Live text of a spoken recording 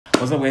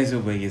What's up, guys?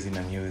 We're guessing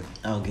I'm here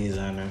with. Okay,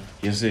 Zana.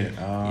 Yes, sir.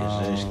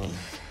 Yes, sir.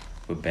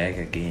 We're back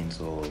again.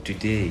 So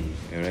today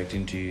we're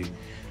reacting to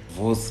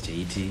Voltz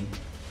JT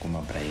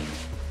MKOMA BRIAN.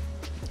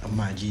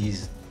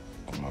 Majis.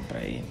 MKOMA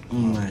BRIAN.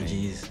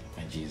 Majis.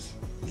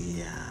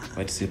 Yeah.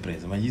 What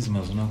surprise? Majis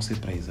mazuna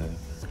surprise.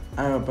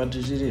 But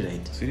you did it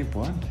right. Siri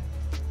point.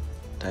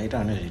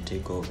 Titan is the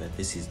takeover.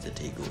 This is the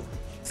takeover.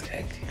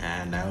 Exactly.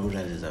 And I would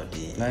have out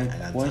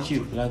there.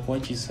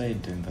 What you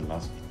said in the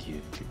last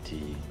video.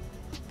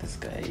 This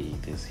guy,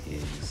 this here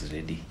is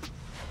ready.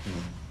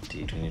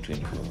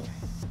 2024.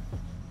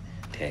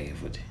 Tag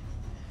it,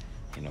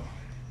 you know.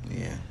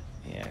 Yeah.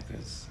 Yeah,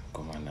 because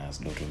Komana has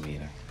not me.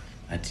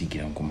 I think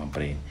I'm MKOMA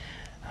BRIAN.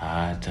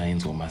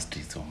 Times on my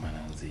streets on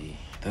Mananzi.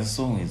 That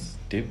song is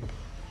deep.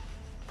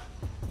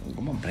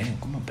 MKOMA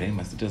BRIAN,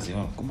 my status is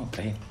MKOMA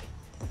BRIAN.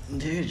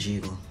 There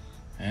you go.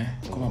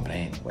 MKOMA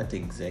BRIAN. What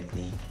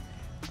exactly?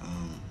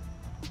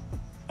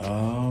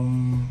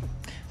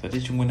 So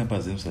did you want to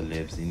pass him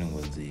celebs? You know,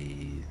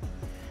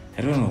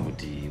 I don't know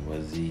what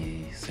was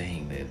he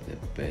saying that the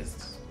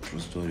best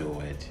true story or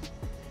what?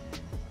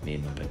 You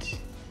know, but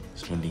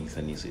it's not links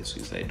and it's a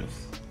suicide of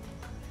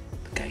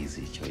the guy's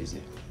choice.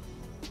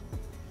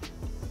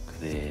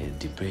 The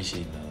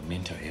depression,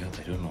 mental health,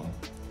 I don't know.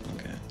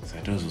 Okay. So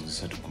I don't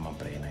start to MKOMA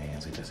BRIAN, I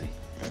answer to say.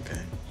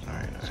 Okay.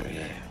 Alright. So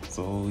yeah.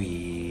 So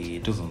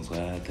it doesn't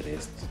the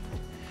rest.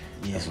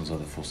 Yeah. That's also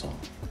the full song.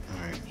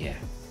 Alright. Yeah.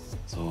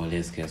 So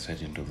let's get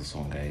straight into the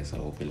song, guys. I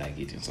hope you like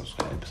it and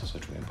subscribe.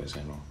 Subscribe to my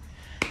channel.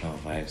 No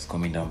vibes.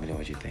 Comment down below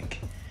what you think.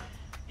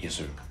 Yes,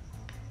 sir.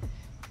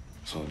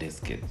 So let's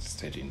get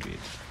straight into it.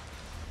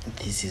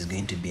 This is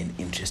going to be an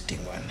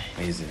interesting one.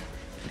 Amazing.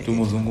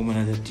 Tumuzungu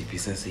manaja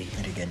tipisa say.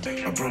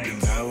 My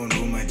problems I won't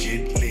do my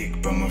jet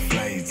lag by my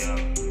flights.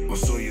 Or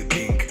so you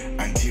think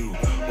until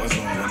was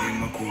on one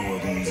makuwa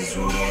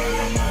kumzisura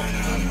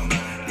alamana.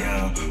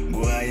 Yeah,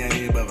 go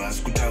aya baba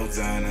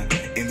skutaudzana.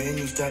 And then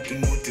you start to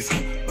notice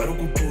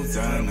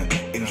barukupuzana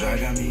in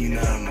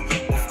Dragamina.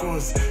 Of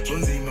course,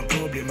 zonzi my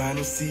problem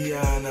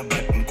anosiana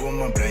but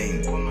MKOMA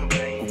BRIAN.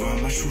 Uba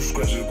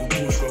mashushwa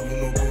zvekupushwa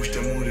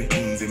kunokushta muri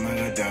kunze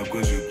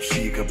mangadhakwa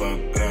zvekushika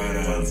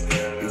pakarans.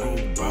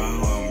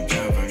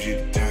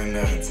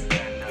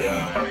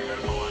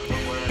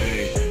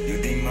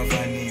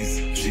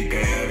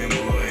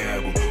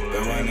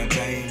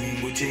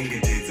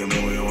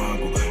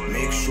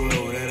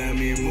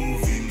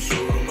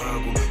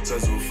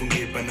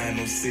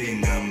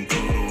 Singa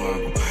mtoro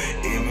wako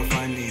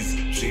emafanisi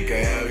svika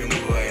yave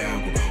nguva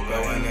yako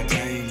kawana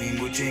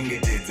timing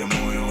uchengetedza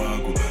moyo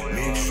wako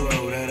make sure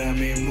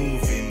urarame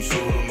movie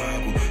musoro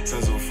mako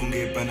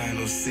sazofunge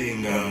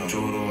pananosenga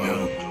mtoro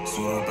wako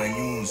soro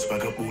panews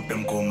pakabuda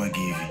MKOMA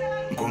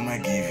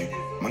givi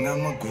manga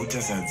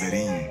maguta sadza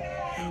rinyi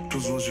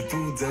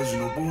tozozvipfudza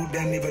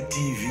zvinobuda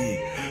nepaTV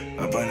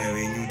vapana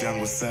venyu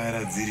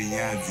tangosara dziri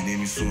nyadzi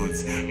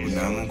nemisodzi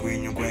kunhamo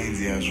kwenyu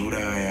kwainzi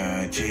yazvuraya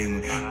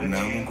achemwe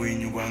kunhamo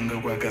kwenyu kwanga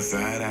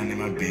kwakazara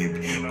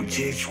nemabhebhi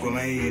kuchechi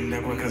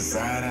kwamaenda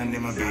kwakazara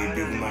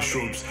nemabhebhi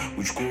kumashops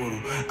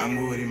kuchikoro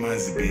angori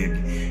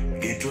mazibhebhi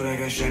geto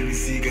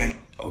rakashamisika.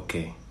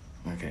 Okay.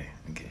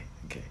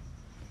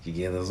 You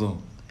get the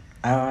song?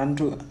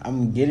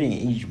 I'm getting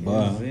each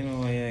bar. You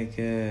know, like,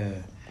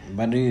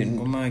 but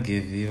MKOMA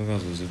gave you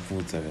because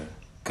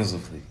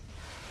of like.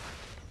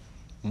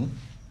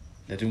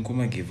 That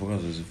MKOMA gave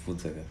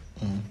you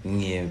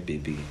yeah,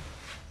 baby.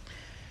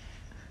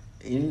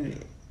 In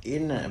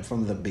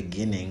from the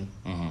beginning,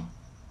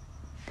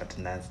 but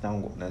that's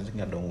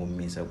nothing I don't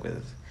miss up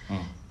with.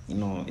 You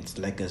know, it's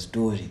like a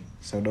story.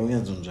 So don't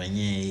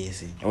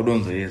easy. How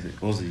don't say it?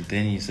 Because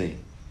then you say.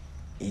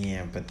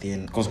 Yeah, but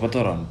then. Because but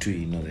around 2,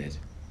 you know that.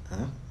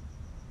 Huh?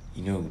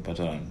 You know, but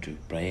around 2,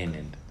 Brian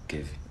and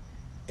Kev.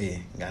 Yeah,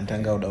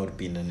 Gantanga without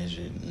being a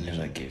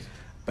never Kev.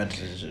 But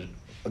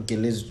okay,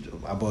 let's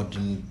about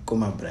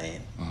MKOMA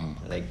BRIAN.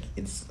 Like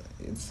it's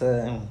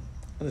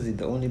what is it?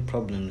 The only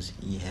problems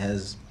he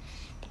has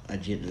are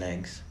jet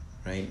lags,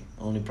 right?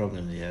 Only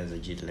problems he has are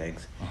jet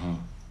lags.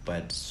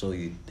 But so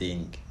you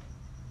think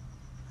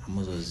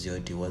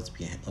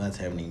what's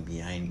happening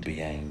behind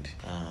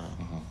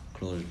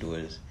closed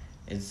doors?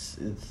 It's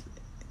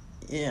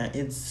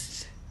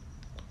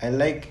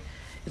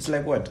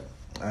like what?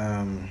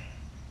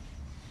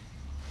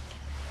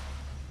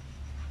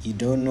 You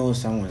don't know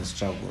someone's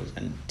struggles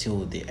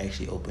until they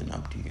actually open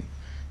up to you.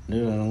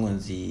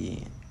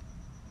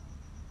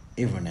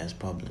 Everyone has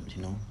problems,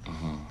 you know.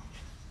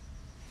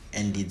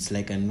 And it's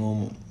like a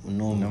normal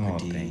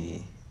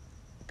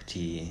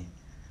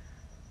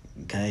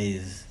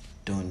guys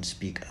don't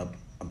speak up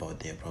about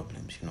their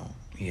problems, you know.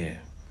 Yeah.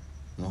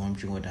 No, I'm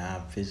sure what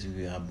happens. I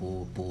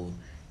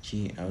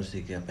was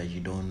thinking, but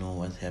you don't know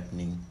what's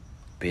happening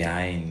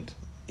behind.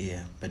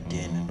 Yeah, but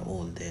then and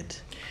all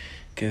that.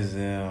 Because,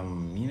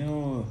 you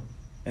know,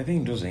 I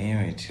think it was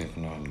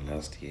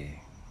last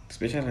year.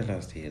 Especially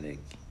last year, like,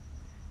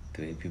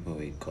 the way people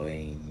were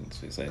going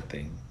suicide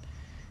thing.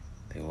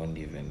 They won't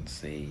even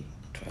say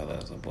to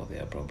others about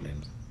their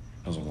problems.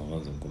 You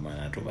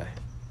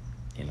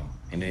know,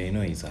 and you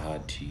know it's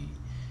hard to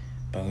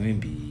but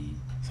maybe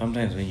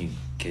sometimes when you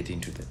get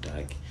into the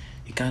dark,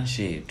 you can't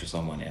share it to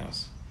someone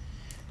else.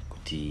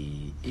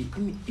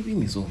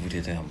 Even so,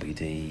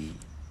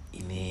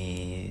 in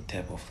a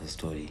type of the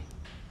story,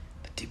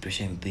 the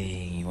depression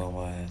thing,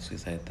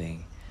 suicide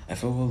thing. I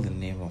forgot the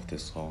name of the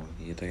song.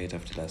 You took it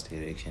after last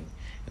election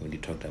when you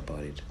talked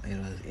about it. It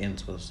was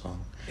Enzo's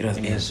song. It was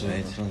Enzo,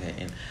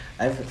 right?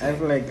 I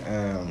feel like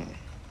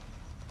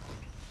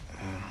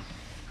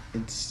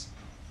it's,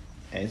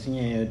 I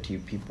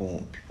think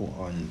people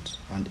aren't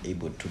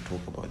able to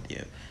talk about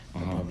the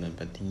problem,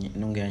 but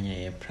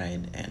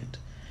pride and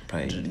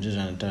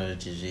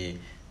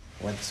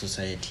what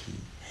society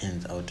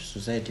hands out.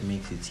 Society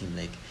makes it seem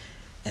like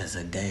as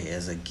a guy,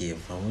 as a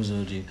gift, I was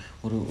already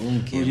a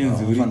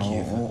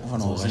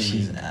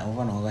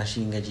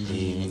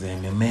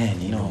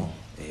man, you know.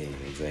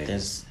 Exactly.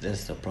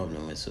 That's the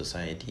problem with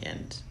society,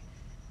 and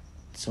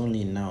it's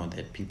only now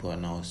that people are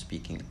now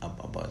speaking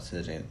up about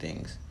certain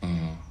things.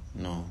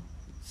 No,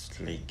 it's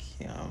like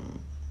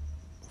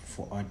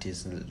for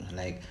artists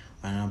like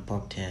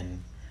Pop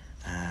 10,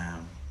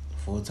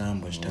 for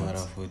example,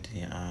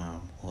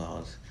 who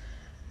else?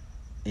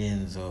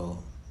 And so,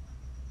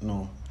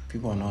 no,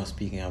 people are now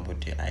speaking about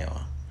the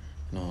Iowa.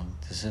 No,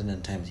 there's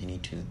certain times you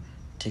need to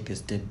take a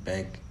step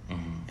back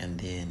and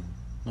then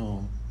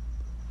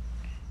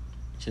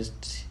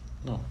just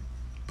no.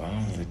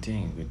 Balance the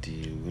thing with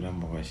the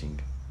Uramba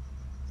washing.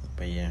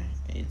 But yeah,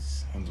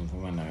 it's you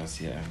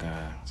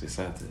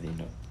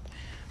know.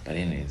 But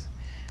anyways,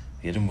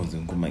 you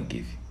don't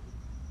give.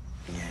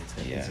 Yeah,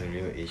 it's a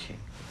real issue.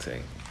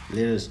 Exactly.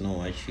 Let us know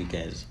what you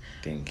guys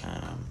think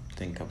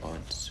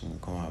about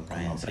MKOMA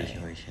BRIAN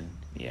situation.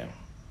 Yeah.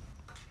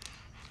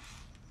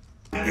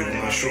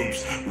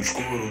 Shops,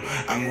 uchikoro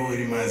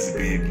angori mazi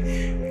baby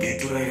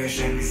geto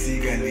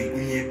rakashamisika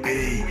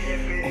nekunyepei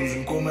kunzi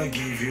MKOMA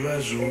give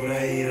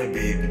vazvourayira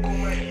baby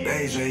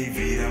dai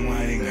zvaibvira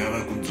mwari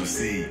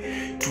ngavakudzosei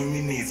 2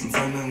 minutes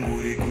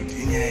mufanangure kuti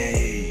inyaya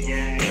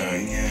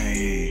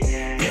yei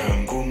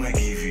MKOMA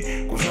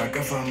give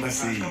kuzvakafamba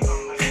sei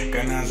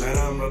kana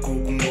zvaramba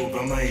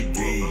kukungobva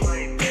maibhei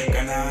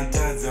kana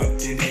atadza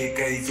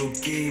kutendeka it's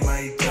okay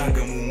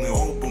maitsvaga mumwe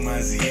hopo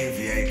mazi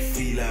heavy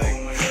aikufila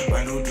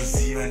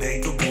vanotoziva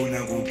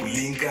ndaitogona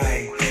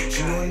kukulinkai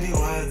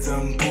chinondirwadza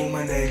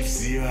MKOMA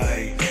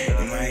ndaikuzivai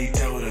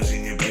imaitaura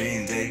zvine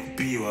brain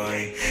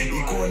ndaikupiwai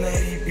ikona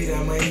ripi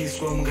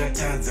ramaiswa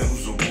mungatadza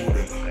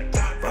kuzobuda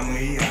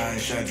pamwe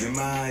ihasha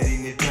dzemari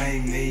netime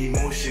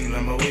neemotion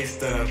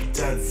ramawesta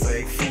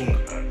rakutadzisai kufunga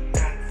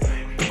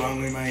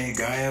pamwe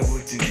maigaya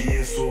kuti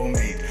ndiye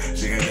soulmate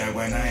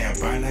zvikadakwa naye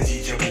hapana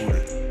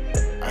chichabuda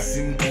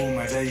asi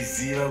MKOMA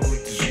taiziva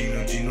kuti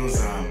zvino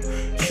tinozama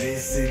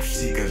zvese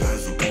kusvika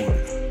zvazobuda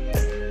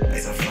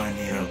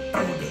aisafanira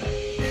kubuda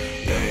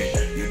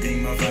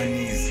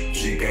yodimafanizi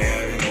svika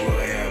yave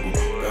nguva yako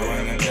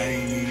kawana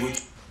taimi.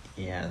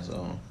 Yeah,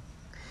 so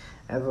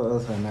that's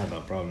also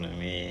another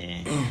problem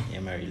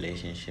in my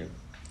relationship.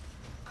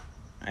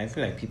 I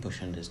feel like people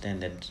should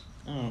understand that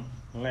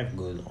life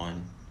goes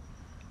on.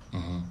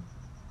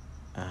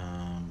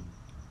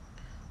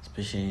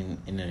 Especially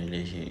in a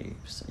relationship,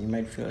 you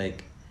might feel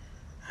like,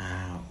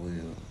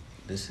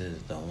 this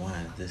is the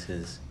one, this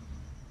is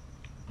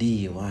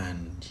the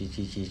one, chi.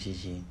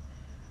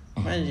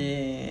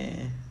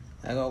 Manje,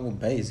 I got to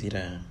buy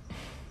zira.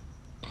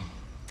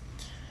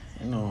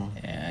 You know.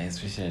 Yeah,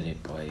 especially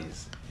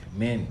boys.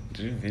 Men,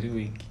 they're very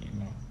weak, you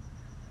know.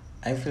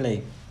 I feel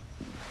like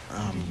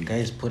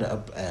guys put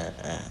up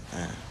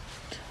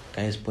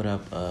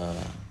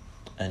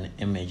an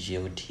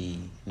MGOT,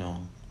 you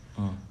know.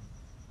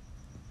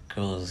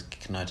 Girls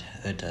cannot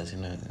hurt us, you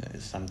know,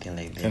 something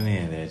like that.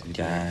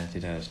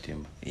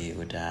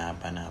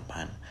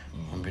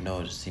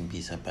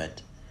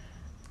 But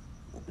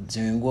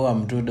dzinguva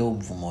mutoda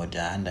kubvuma kuti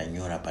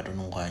handanyora but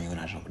unonga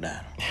anyora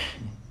zvakudaro.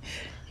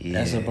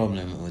 That's the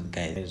problem with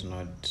guys. Is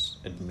not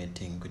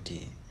admitting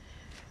kuti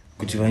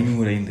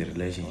vanyura in the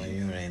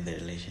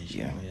relationship.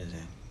 Yeah.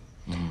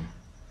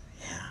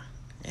 Yeah.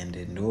 And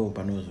ndo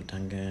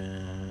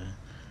panozotanga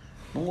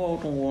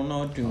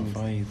nongoona kuti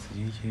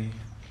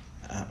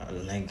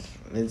like,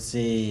 let's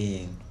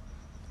say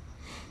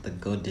the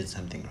girl did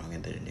something wrong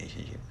in the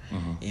relationship.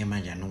 Iye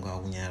manje anonga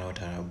akunyara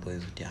kutaura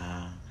boys kuti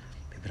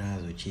people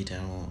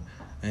azochita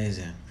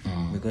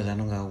because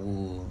anonga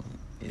ku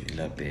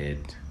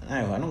bed.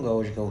 Anonga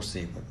uchika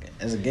usiku.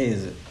 As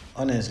guys,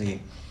 honestly,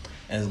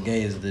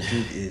 the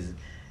truth is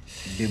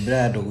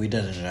Bibrado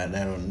kuita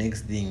zvinodaro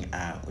next thing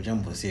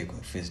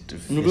uchamboseko face to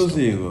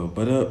face.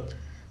 But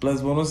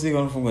plus vanosika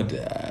vanofunga kuti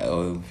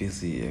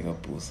fisi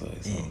yakapusa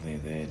or something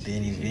like that.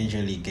 Then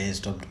eventually guys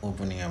stopped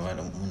opening about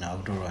munhu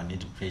akutorwa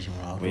nedepression,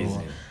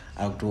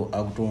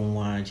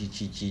 akutomwa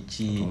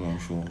chichichichi.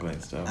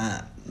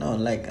 No,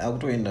 like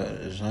akutoenda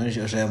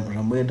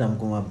zvamboita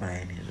MKOMA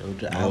BRIAN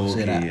kuti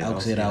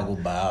akusera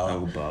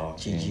akubhawa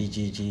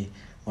chichichichi.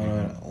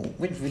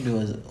 Which video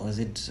was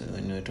it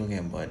when you were talking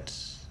about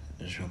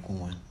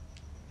zvokumwa?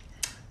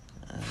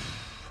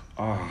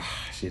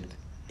 Shit.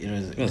 It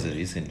was a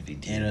recent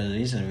video.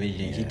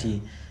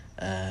 Chiti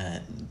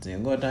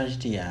dzingoti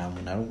achiti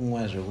munhu ari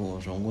kumwa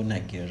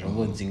zvingonakira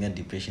zvingodzinga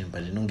depression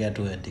but inonge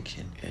yato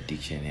addiction.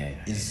 Yeah.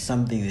 It's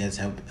something that's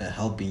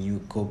helping you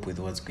cope with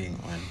what's going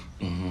on.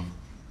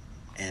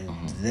 And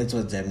that's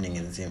what's happening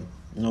in Zim.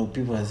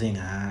 People are saying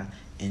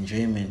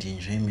enjoyment,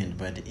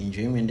 but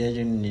enjoyment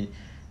actually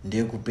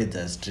they could put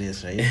that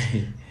stress, right?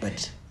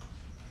 But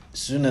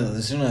sooner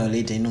or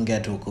later you don't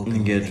get to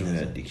coping mechanism.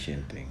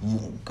 Addiction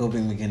thing.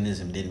 Coping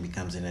mechanism then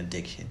becomes an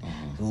addiction.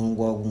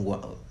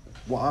 So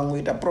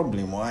with a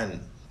problem one.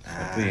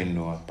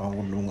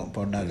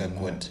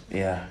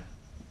 Yeah.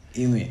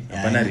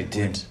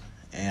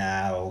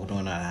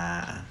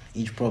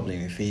 Each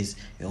problem you face,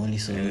 your only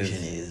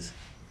solution is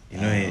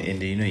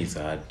and it's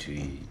hard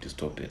to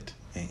stop it.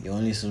 Your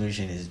only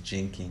solution is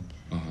drinking.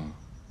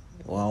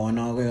 When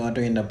I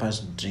end up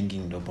past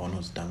drinking, the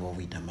bonus tango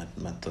with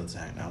my thoughts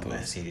are now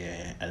as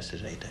a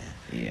writer.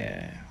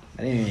 Yeah.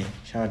 Anyway,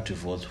 shout out to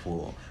Voltz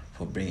for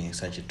bringing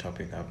such a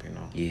topic up,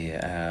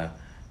 Yeah.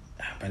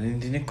 But in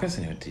the next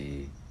question,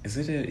 is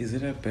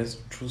it a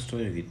best true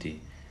story with it?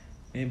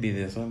 Maybe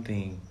there's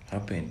something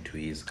happened to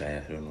his guy,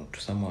 I don't know,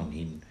 to someone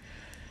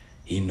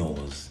he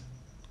knows.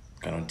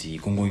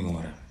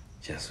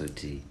 Just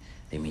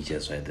let me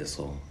just write the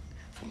song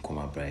from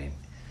Mkoma Brian.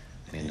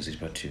 And then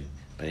part 2.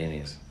 But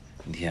anyways,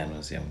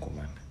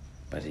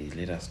 but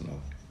let us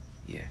know.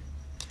 Yeah.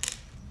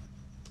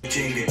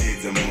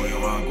 Chengetedza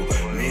moyo wangu,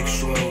 make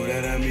sure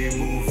urarame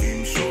movie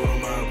mshoro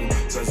magu,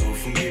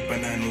 sazofunge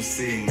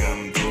pananosenga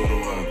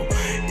mtoro wako,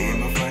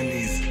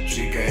 emafanisi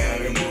svika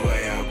yave nguva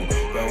yako,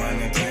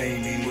 pawana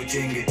time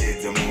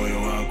ingochengetedza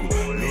moyo wangu,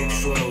 make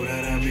sure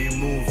urarame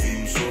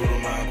movie mshoro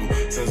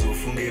magu,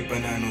 sazofunge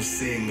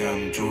pananosenga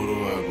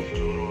mtoro wako.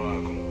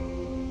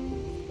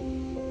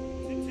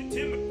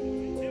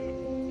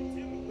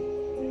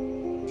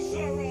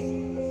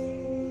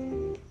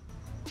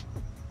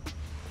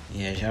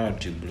 Yeah, shout out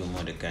to Blu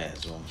Mordecai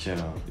as well. Shout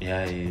out.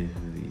 Yeah,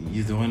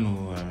 he's the one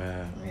who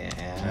I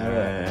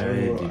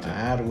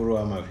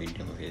wrote my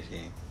video.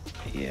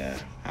 Yeah,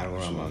 I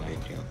wrote my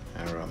video.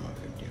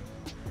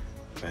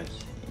 But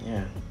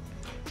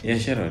yeah,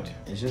 shout out.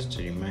 It's just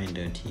a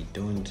reminder that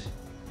don't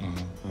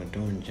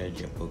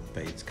judge a book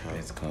by its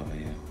cover.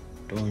 Yeah.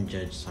 Don't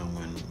judge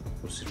someone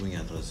who's doing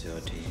a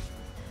society.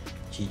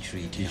 Teach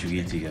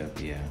up,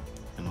 yeah.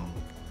 You know.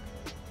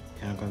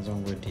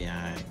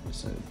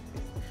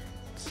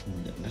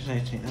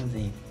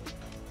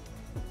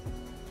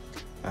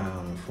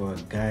 For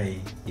a guy,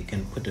 you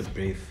can put a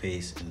brave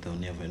face and they'll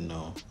never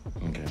know.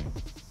 Okay.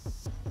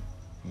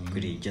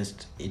 But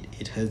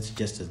it hurts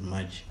just as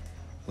much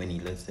when he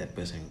lets that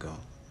person go.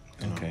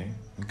 Okay.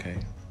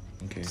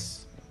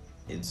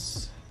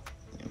 It's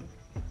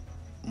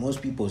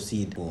most people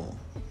see it for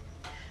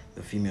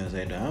the female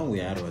side.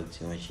 We are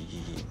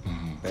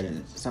but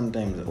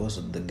sometimes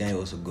also the guy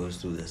also goes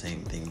through the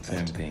same thing. I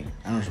don't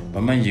know.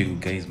 But mind you,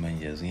 guys,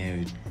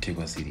 you take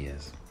it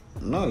serious.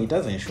 No, it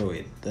doesn't show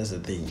it. That's the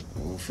thing.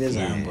 Because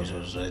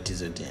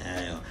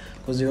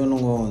you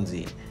know,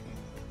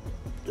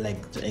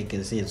 like I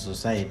can say,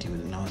 society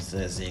will now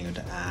start saying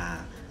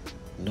that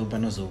no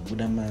panos of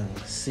Budama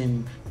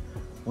simp.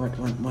 What?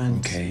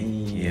 Okay.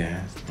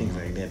 Yeah. Things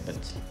like that. But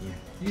yeah.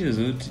 Yeah.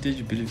 So did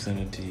you believe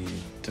sanity?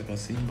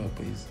 Takasimba,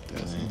 please.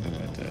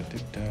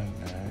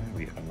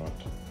 We are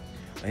not.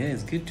 But yeah,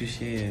 it's good to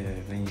share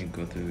when you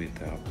go through with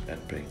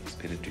that break. It's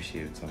better to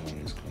share with someone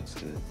who's close.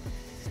 So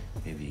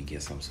maybe you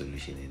get some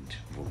solution and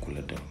we'll cool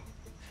it down.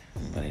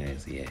 But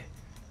anyways, yeah.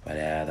 But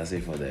that's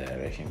it for the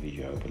reaction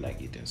video. I hope you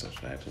like it and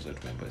subscribe to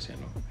such members,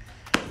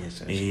 Yes,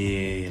 sir.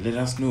 Let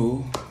us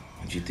know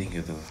what you think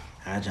of the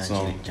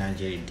song.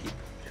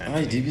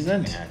 Deep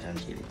isn't it?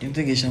 You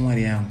think it's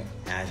shamari yangu.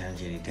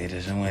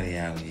 It's shamari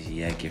yangu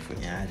yake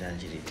futhi.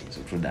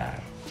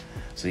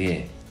 So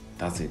yeah,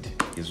 that's it.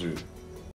 It's real.